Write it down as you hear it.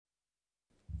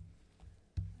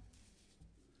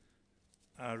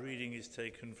Our reading is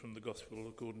taken from the Gospel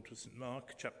according to St.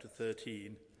 Mark, chapter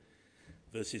 13,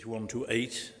 verses 1 to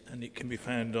 8, and it can be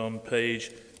found on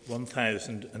page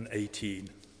 1018.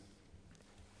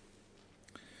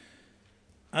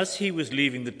 As he was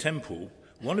leaving the temple,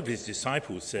 one of his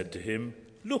disciples said to him,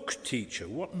 "Look, teacher,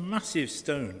 what massive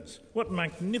stones, what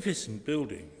magnificent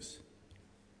buildings."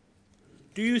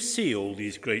 "Do you see all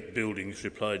these great buildings?"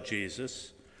 replied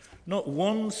Jesus. "Not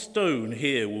one stone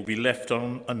here will be left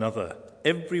on another.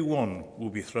 Every one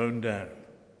will be thrown down."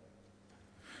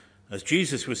 As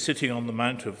Jesus was sitting on the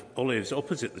Mount of Olives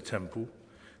opposite the temple,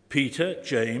 Peter,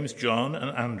 James, John,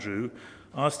 and Andrew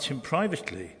asked him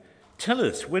privately, "Tell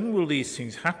us, when will these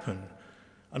things happen?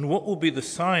 And what will be the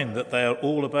sign that they are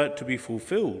all about to be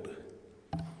fulfilled?"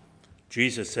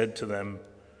 Jesus said to them,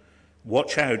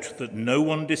 "Watch out that no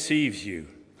one deceives you.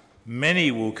 Many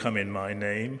will come in my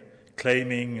name,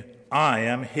 claiming, 'I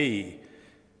am he,'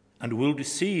 and will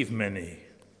deceive many.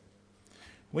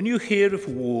 When you hear of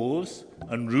wars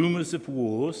and rumors of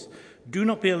wars, do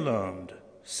not be alarmed.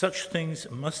 Such things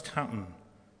must happen,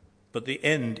 but the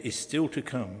end is still to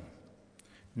come.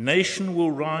 Nation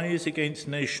will rise against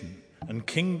nation, and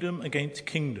kingdom against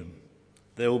kingdom.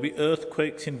 There will be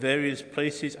earthquakes in various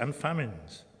places and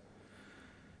famines.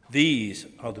 These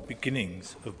are the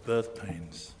beginnings of birth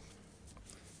pains."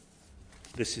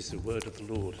 This is the word of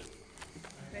the Lord.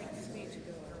 Thanks be to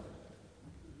God.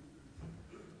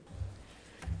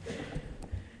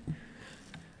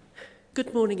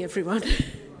 Good morning, everyone.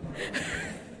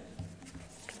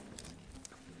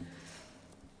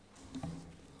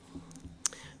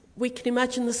 We can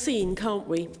imagine the scene, can't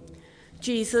we?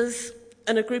 Jesus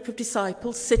and a group of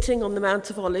disciples sitting on the Mount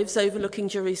of Olives overlooking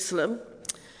Jerusalem.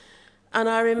 And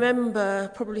I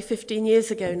remember probably 15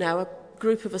 years ago now, a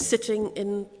group of us sitting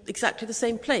in exactly the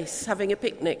same place, having a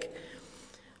picnic,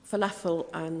 falafel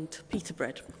and pita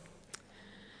bread.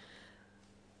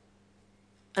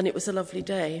 And it was a lovely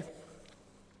day.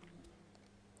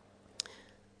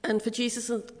 And for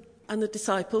Jesus and the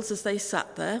disciples, as they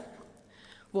sat there,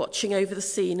 watching over the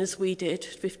scene as we did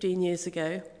 15 years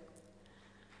ago,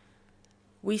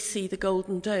 we see the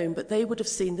golden dome, but they would have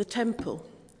seen the temple,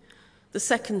 the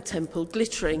second temple,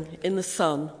 glittering in the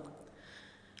sun.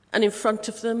 And in front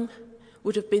of them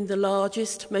would have been the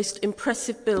largest, most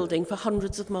impressive building for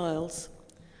hundreds of miles,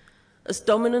 as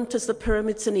dominant as the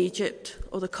pyramids in Egypt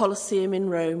or the Colosseum in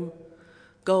Rome,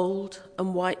 gold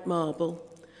and white marble,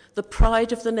 the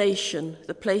pride of the nation,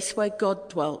 the place where God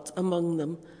dwelt among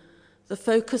them, the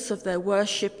focus of their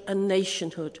worship and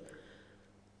nationhood,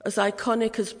 as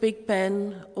iconic as Big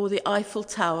Ben or the Eiffel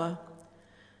Tower,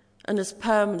 and as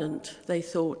permanent, they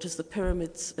thought, as the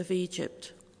pyramids of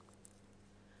Egypt.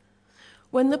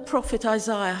 When the prophet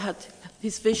Isaiah had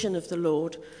his vision of the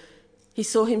Lord, he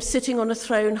saw him sitting on a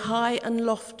throne high and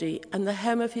lofty, and the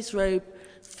hem of his robe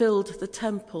filled the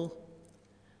temple.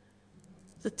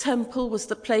 The temple was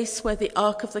the place where the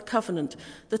Ark of the Covenant,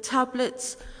 the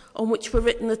tablets on which were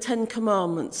written the 10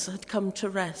 Commandments, had come to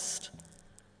rest.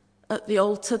 At the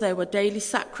altar there were daily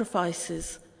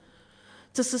sacrifices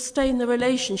to sustain the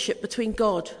relationship between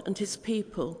God and his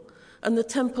people, and the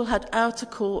temple had outer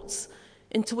courts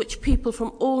into which people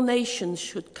from all nations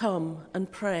should come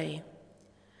and pray.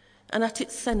 And at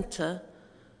its centre,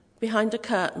 behind a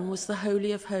curtain, was the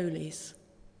Holy of Holies.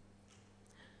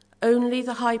 Only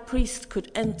the high priest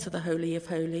could enter the Holy of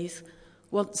Holies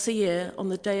once a year on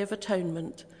the Day of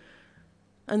Atonement,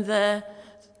 and there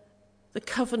the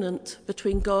covenant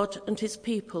between God and his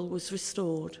people was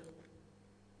restored.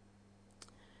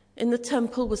 In the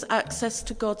temple was access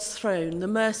to God's throne, the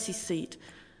mercy seat,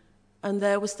 and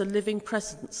there was the living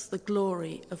presence, the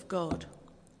glory of God.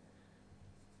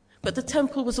 But the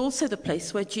temple was also the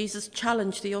place where Jesus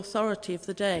challenged the authority of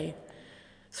the day,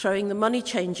 throwing the money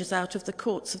changers out of the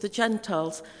courts of the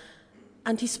Gentiles,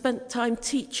 and he spent time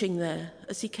teaching there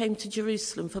as he came to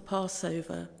Jerusalem for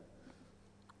Passover.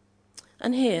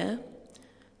 And here,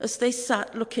 as they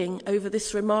sat looking over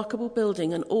this remarkable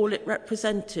building and all it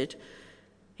represented,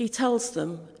 he tells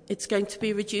them it's going to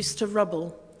be reduced to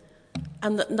rubble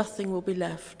and that nothing will be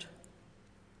left.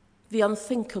 The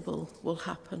unthinkable will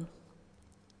happen.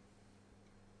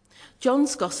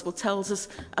 John's Gospel tells us,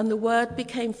 "And the Word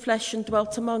became flesh and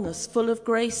dwelt among us, full of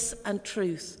grace and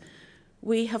truth.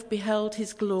 We have beheld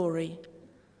his glory,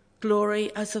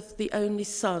 glory as of the only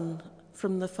Son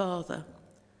from the Father."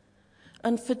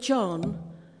 And for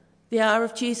John, the hour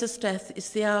of Jesus' death is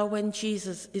the hour when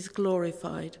Jesus is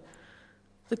glorified.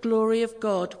 The glory of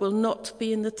God will not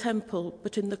be in the temple,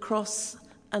 but in the cross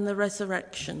and the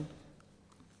resurrection.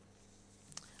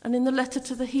 And in the letter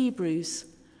to the Hebrews,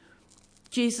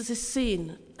 Jesus is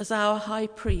seen as our high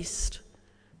priest,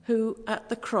 who at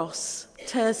the cross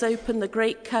tears open the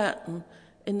great curtain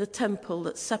in the temple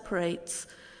that separates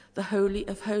the Holy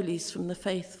of Holies from the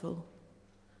faithful.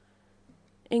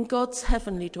 In God's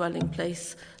heavenly dwelling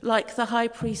place, like the high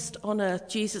priest on earth,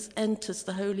 Jesus enters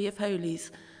the Holy of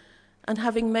Holies, and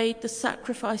having made the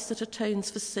sacrifice that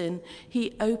atones for sin,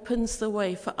 he opens the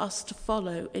way for us to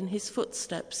follow in his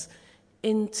footsteps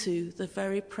into the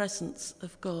very presence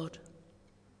of God.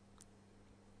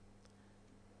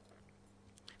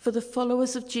 For the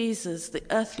followers of Jesus, the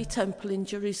earthly temple in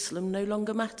Jerusalem no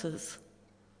longer matters.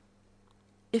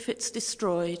 If it's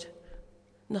destroyed,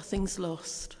 nothing's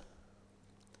lost.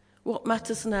 What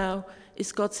matters now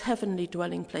is God's heavenly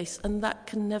dwelling place, and that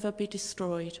can never be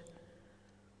destroyed.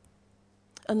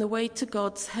 And the way to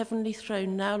God's heavenly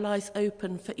throne now lies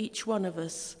open for each one of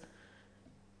us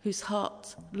whose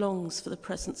heart longs for the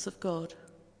presence of God.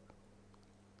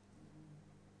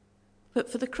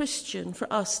 But for the Christian,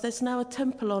 for us, there's now a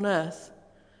temple on earth,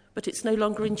 but it's no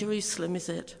longer in Jerusalem, is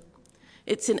it?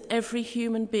 It's in every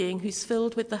human being who's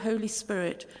filled with the Holy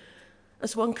Spirit.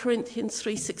 As 1 Corinthians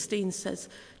 3:16 says,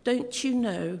 "Don't you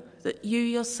know that you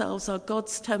yourselves are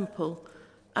God's temple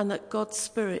and that God's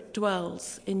Spirit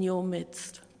dwells in your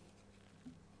midst?"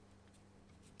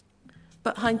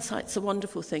 But hindsight's a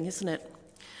wonderful thing, isn't it?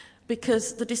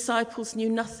 Because the disciples knew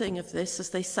nothing of this as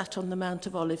they sat on the Mount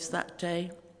of Olives that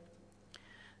day.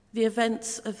 The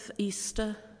events of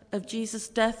Easter, of Jesus'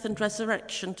 death and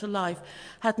resurrection to life,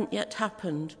 hadn't yet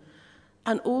happened,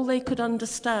 and all they could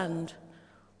understand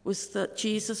was that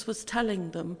Jesus was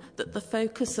telling them that the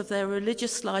focus of their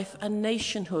religious life and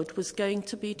nationhood was going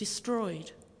to be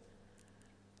destroyed.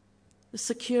 The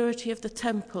security of the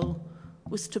temple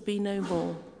was to be no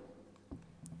more.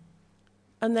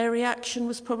 And their reaction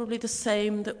was probably the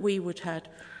same that we would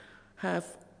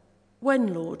have.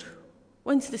 When, Lord?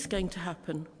 When's this going to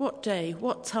happen? What day?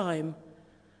 What time?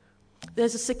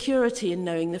 There's a security in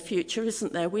knowing the future,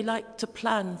 isn't there? We like to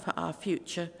plan for our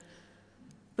future.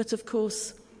 But of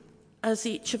course, as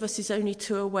each of us is only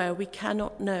too aware, we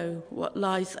cannot know what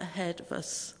lies ahead of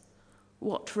us,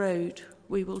 what road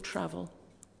we will travel.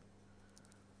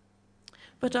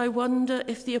 But I wonder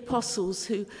if the apostles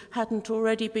who hadn't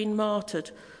already been martyred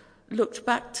looked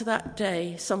back to that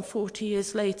day some 40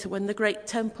 years later when the great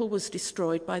temple was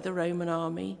destroyed by the Roman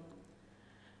army,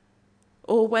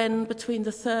 or when between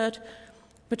a third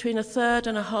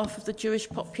and a half of the Jewish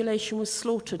population was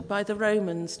slaughtered by the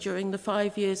Romans during the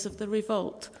 5 years of the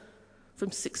revolt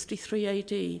from 63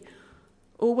 AD,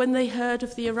 or when they heard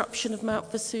of the eruption of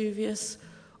Mount Vesuvius,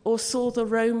 or saw the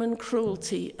Roman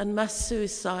cruelty and mass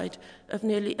suicide of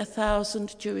nearly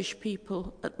 1,000 Jewish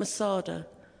people at Masada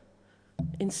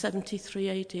in 73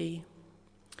 AD.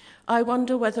 I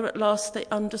wonder whether at last they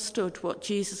understood what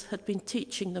Jesus had been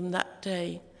teaching them that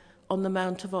day on the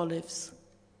Mount of Olives,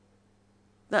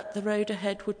 that the road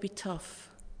ahead would be tough,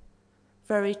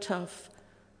 very tough.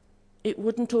 It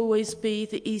wouldn't always be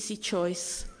the easy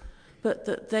choice, but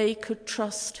that they could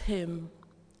trust him.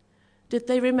 Did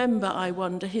they remember, I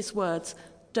wonder, his words,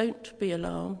 "Don't be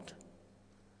alarmed,"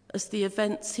 as the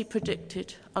events he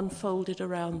predicted unfolded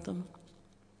around them?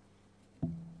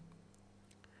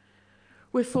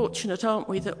 We're fortunate, aren't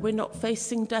we, that we're not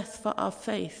facing death for our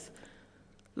faith,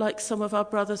 like some of our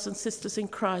brothers and sisters in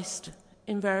Christ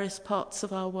in various parts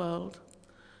of our world.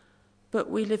 But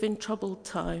we live in troubled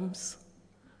times.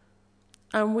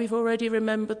 And we've already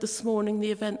remembered this morning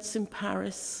the events in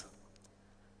Paris,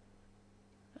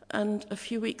 and a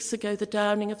few weeks ago the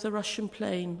downing of the Russian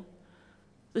plane,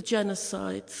 the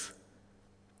genocides.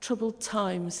 Troubled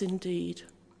times indeed.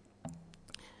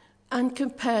 And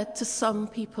compared to some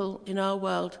people in our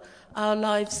world, our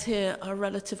lives here are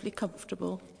relatively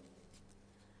comfortable.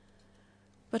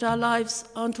 But our lives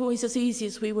aren't always as easy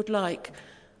as we would like.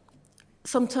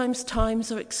 Sometimes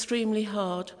times are extremely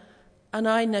hard, and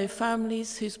I know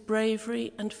families whose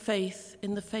bravery and faith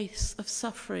in the face of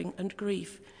suffering and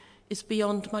grief is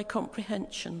beyond my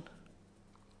comprehension.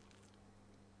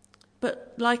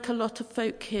 But like a lot of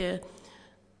folk here,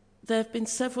 there have been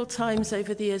several times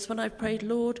over the years when I prayed,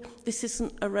 "Lord, this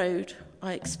isn't a road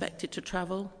I expected to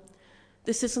travel.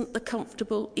 This isn't the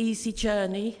comfortable, easy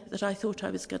journey that I thought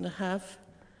I was going to have.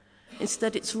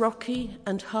 Instead, it's rocky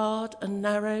and hard and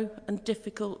narrow and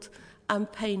difficult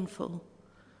and painful.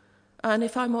 And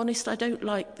if I'm honest, I don't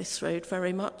like this road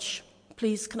very much.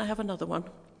 Please, can I have another one?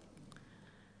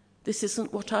 This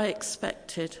isn't what I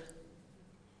expected."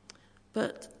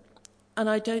 But, and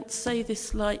I don't say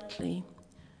this lightly,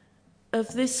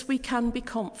 of this we can be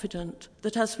confident,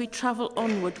 that as we travel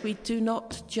onward, we do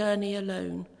not journey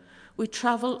alone. We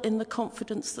travel in the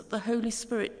confidence that the Holy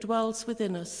Spirit dwells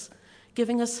within us,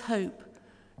 giving us hope,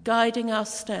 guiding our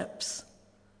steps.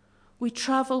 We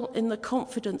travel in the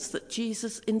confidence that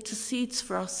Jesus intercedes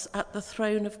for us at the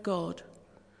throne of God.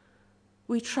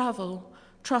 We travel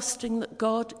trusting that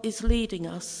God is leading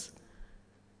us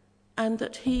and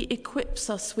that he equips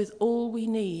us with all we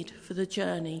need for the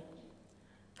journey,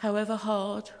 however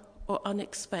hard or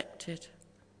unexpected.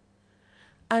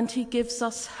 And he gives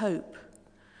us hope,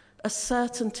 a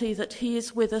certainty that he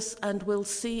is with us and will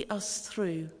see us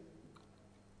through.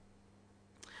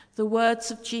 The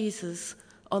words of Jesus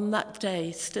on that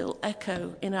day still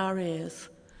echo in our ears.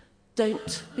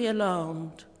 Don't be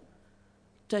alarmed.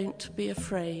 Don't be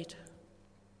afraid.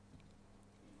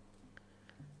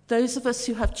 Those of us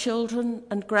who have children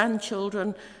and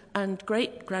grandchildren and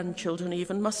great-grandchildren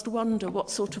even must wonder what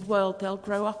sort of world they'll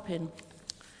grow up in.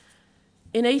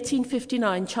 In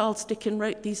 1859, Charles Dickens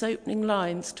wrote these opening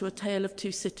lines to A Tale of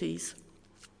Two Cities.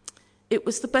 It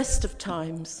was the best of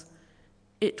times.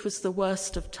 It was the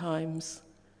worst of times.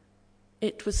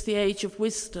 It was the age of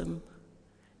wisdom.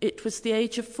 It was the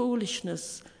age of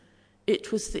foolishness.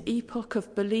 It was the epoch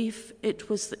of belief. It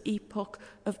was the epoch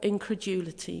of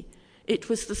incredulity. It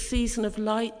was the season of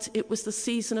light. It was the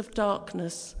season of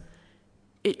darkness.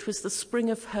 It was the spring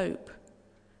of hope.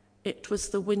 It was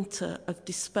the winter of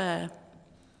despair.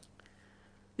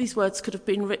 These words could have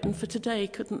been written for today,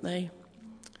 couldn't they?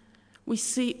 We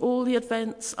see all the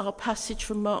events our passage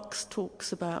from Mark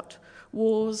talks about.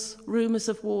 Wars, rumours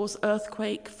of wars,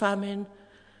 earthquake, famine.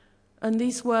 And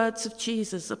these words of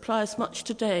Jesus apply as much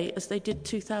today as they did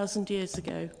 2,000 years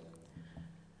ago.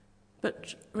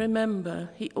 But remember,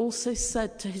 he also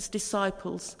said to his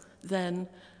disciples then,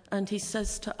 and he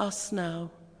says to us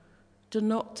now, do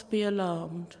not be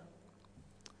alarmed.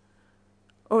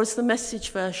 Or as the Message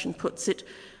version puts it,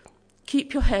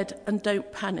 keep your head and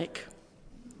don't panic.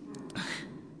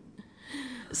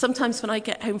 Sometimes when I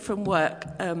get home from work,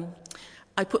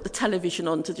 I put the television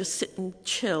on to just sit and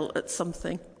chill at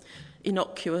something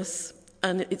innocuous,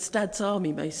 and it's Dad's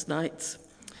Army most nights.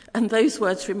 And those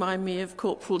words remind me of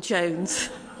Corporal Jones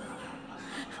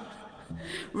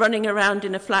running around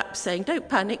in a flap saying, don't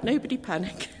panic, nobody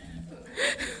panic.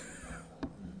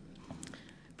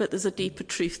 But there's a deeper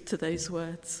truth to those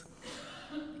words.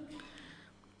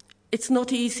 It's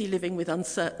not easy living with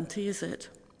uncertainty, is it?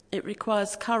 It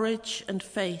requires courage and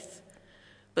faith.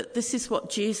 But this is what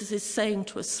Jesus is saying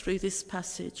to us through this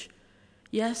passage.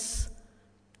 Yes,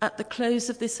 at the close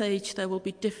of this age there will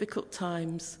be difficult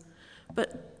times.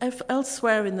 But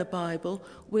elsewhere in the Bible,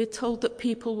 we're told that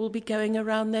people will be going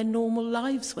around their normal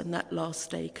lives when that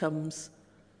last day comes.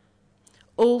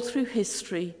 All through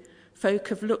history, folk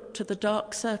have looked to the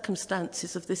dark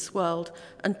circumstances of this world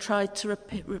and tried to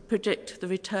predict the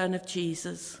return of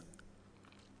Jesus.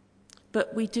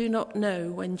 But we do not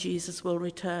know when Jesus will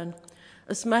return.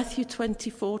 As Matthew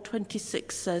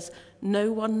 24:26 says,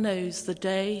 no one knows the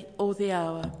day or the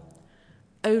hour.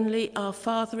 Only our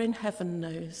Father in heaven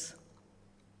knows.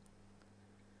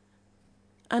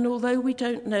 And although we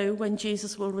don't know when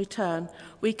Jesus will return,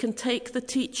 we can take the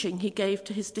teaching he gave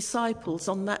to his disciples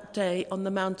on that day on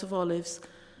the Mount of Olives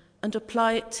and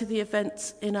apply it to the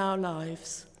events in our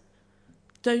lives.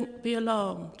 Don't be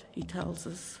alarmed, he tells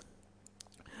us.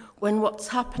 When what's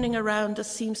happening around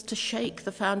us seems to shake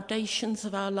the foundations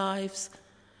of our lives,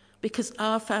 because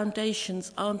our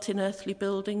foundations aren't in earthly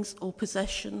buildings or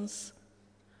possessions,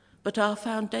 but our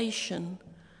foundation,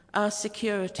 our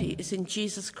security is in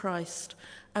Jesus Christ,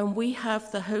 and we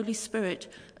have the Holy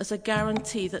Spirit as a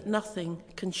guarantee that nothing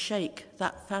can shake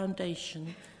that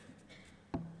foundation.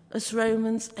 As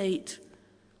Romans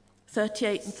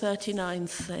 8:38 and 39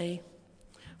 say,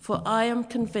 for I am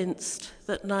convinced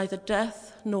that neither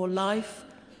death, nor life,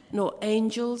 nor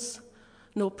angels,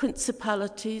 nor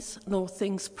principalities, nor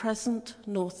things present,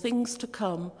 nor things to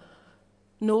come,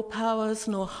 nor powers,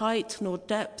 nor height, nor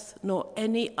depth, nor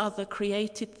any other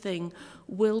created thing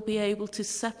will be able to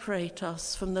separate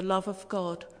us from the love of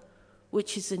God,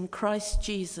 which is in Christ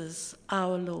Jesus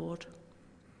our Lord.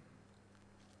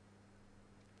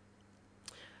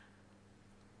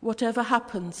 Whatever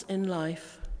happens in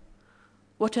life,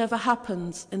 whatever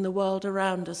happens in the world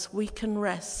around us, we can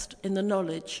rest in the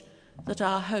knowledge that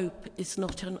our hope is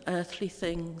not on earthly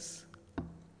things.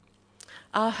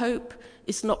 Our hope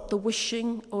is not the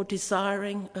wishing or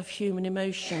desiring of human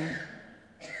emotion,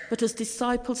 but as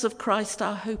disciples of Christ,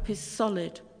 our hope is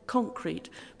solid, concrete,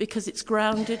 because it's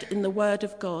grounded in the Word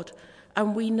of God.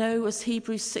 And we know, as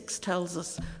Hebrews 6 tells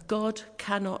us, God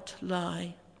cannot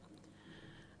lie.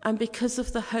 And because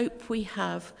of the hope we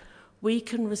have, we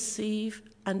can receive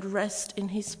and rest in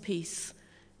his peace,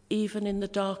 even in the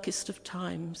darkest of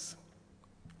times.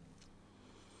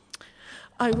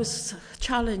 I was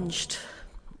challenged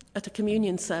at a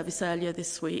communion service earlier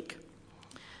this week.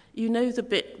 You know the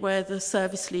bit where the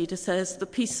service leader says, "The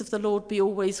peace of the Lord be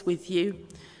always with you,"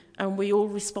 and we all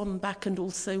respond back, "And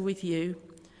also with you."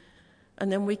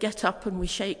 And then we get up and we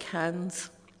shake hands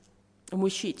and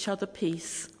wish each other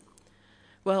peace.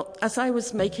 Well, as I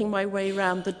was making my way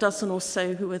round the dozen or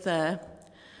so who were there,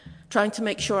 trying to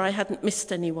make sure I hadn't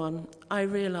missed anyone, I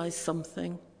realised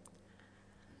something.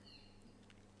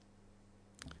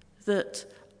 That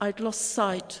I'd lost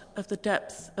sight of the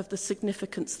depth of the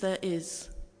significance there is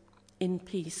in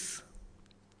peace.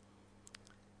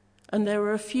 And there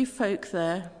were a few folk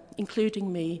there,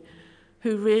 including me,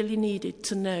 who really needed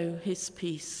to know his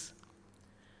peace.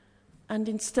 And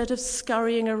instead of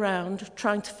scurrying around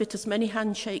trying to fit as many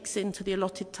handshakes into the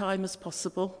allotted time as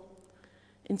possible,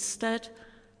 instead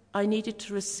I needed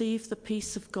to receive the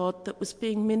peace of God that was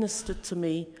being ministered to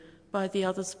me by the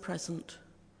others present,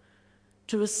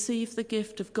 to receive the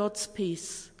gift of God's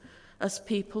peace as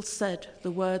people said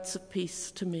the words of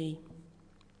peace to me.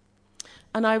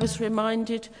 And I was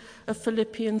reminded of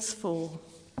Philippians 4,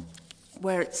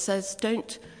 where it says,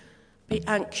 "Don't be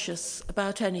anxious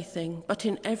about anything, but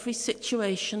in every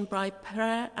situation, by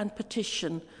prayer and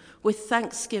petition, with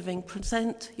thanksgiving,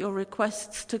 present your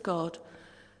requests to God,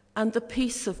 and the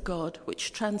peace of God,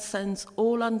 which transcends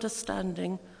all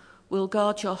understanding, will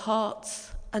guard your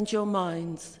hearts and your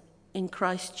minds in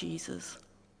Christ Jesus."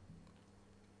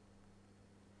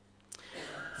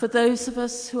 For those of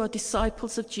us who are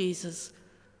disciples of Jesus,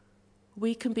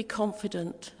 we can be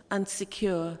confident and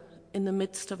secure in the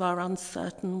midst of our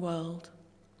uncertain world.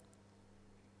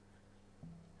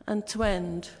 And to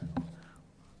end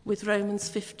with Romans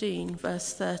 15,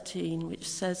 verse 13, which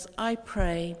says, "I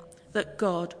pray that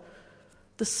God,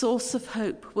 the source of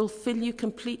hope, will fill you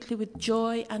completely with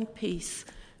joy and peace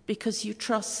because you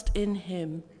trust in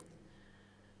him.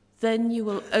 Then you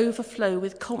will overflow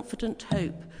with confident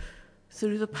hope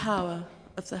through the power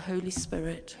of the Holy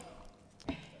Spirit."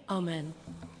 Amen.